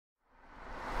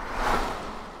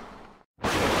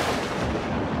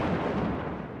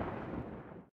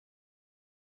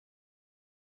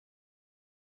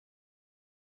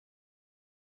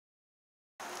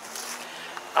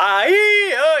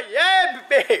Aye, oh yeah,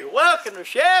 baby. Welcome to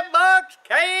Chef Bourque's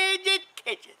Cajun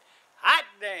Kitchen. Hot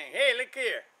dang. Hey, look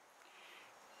here.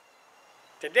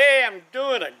 Today I'm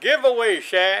doing a giveaway,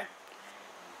 Chef.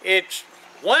 It's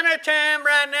winter time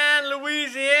right now in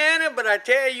Louisiana, but I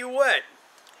tell you what,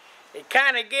 it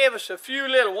kind of gave us a few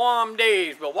little warm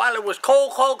days. But while it was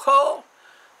cold, I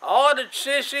ordered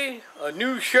Sissy a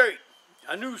new shirt,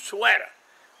 a new sweater,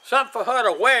 something for her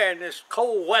to wear in this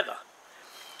cold weather.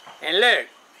 And look,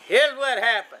 here's what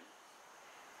happened.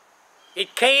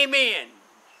 It came in.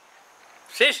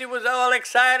 Sissy was all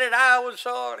excited. I was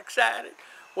all excited.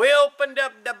 We opened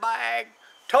up the bag,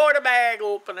 tore the bag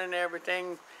open and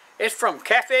everything. It's from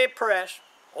Cafe Press.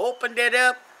 Opened it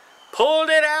up, pulled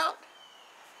it out,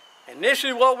 and this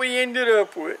is what we ended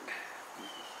up with.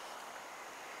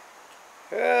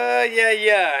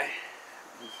 Yeah.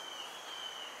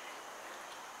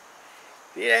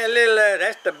 See that little,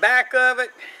 that's the back of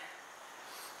it.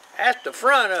 That's the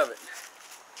front of it.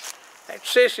 That's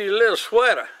Sissy's little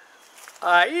sweater.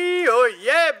 Aye, oh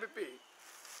yeah, baby.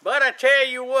 But I tell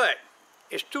you what,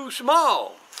 it's too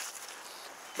small.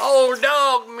 My old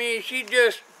dog, she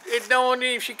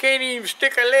can't even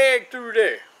stick her leg through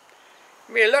there.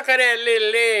 Look at that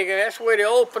little leg, that's where the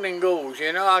opening goes,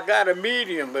 you know. I got a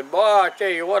medium, but boy, I tell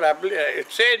you what, it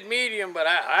said medium, but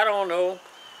I don't know.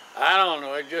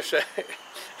 It just,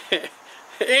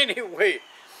 anyway,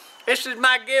 this is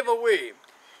my giveaway.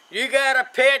 You got a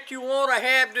pet, you want to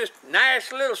have this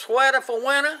nice little sweater for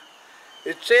winter?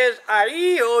 It says,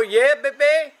 aye, oh yeah,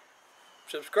 baby.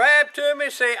 Subscribe to me,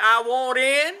 say I want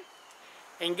in.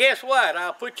 And guess what?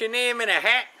 I'll put your name in a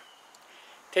hat.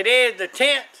 Today is the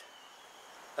 10th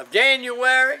of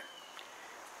January.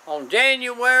 On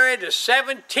January the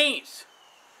 17th,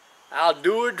 I'll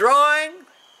do a drawing.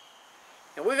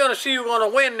 And we're going to see who's going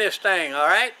to win this thing, all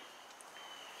right?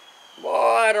 Boy,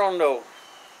 I don't know.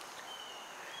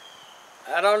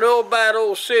 I don't know about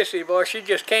old Sissy, boy. She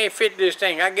just can't fit this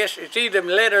thing. I guess it's either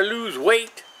let her lose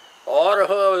weight or order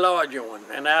her a larger one,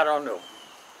 and I don't know.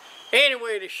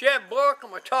 Anyway, the Chef Bourque, I'm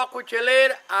going to talk with you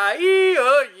later. Aye,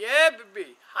 oh yeah,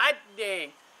 baby. Hot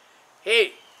dang.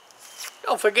 Hey,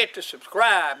 don't forget to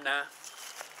subscribe now.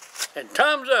 And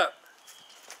thumbs up.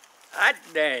 Hot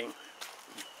dang.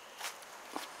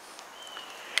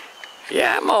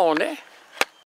 Yeah, I'm on there.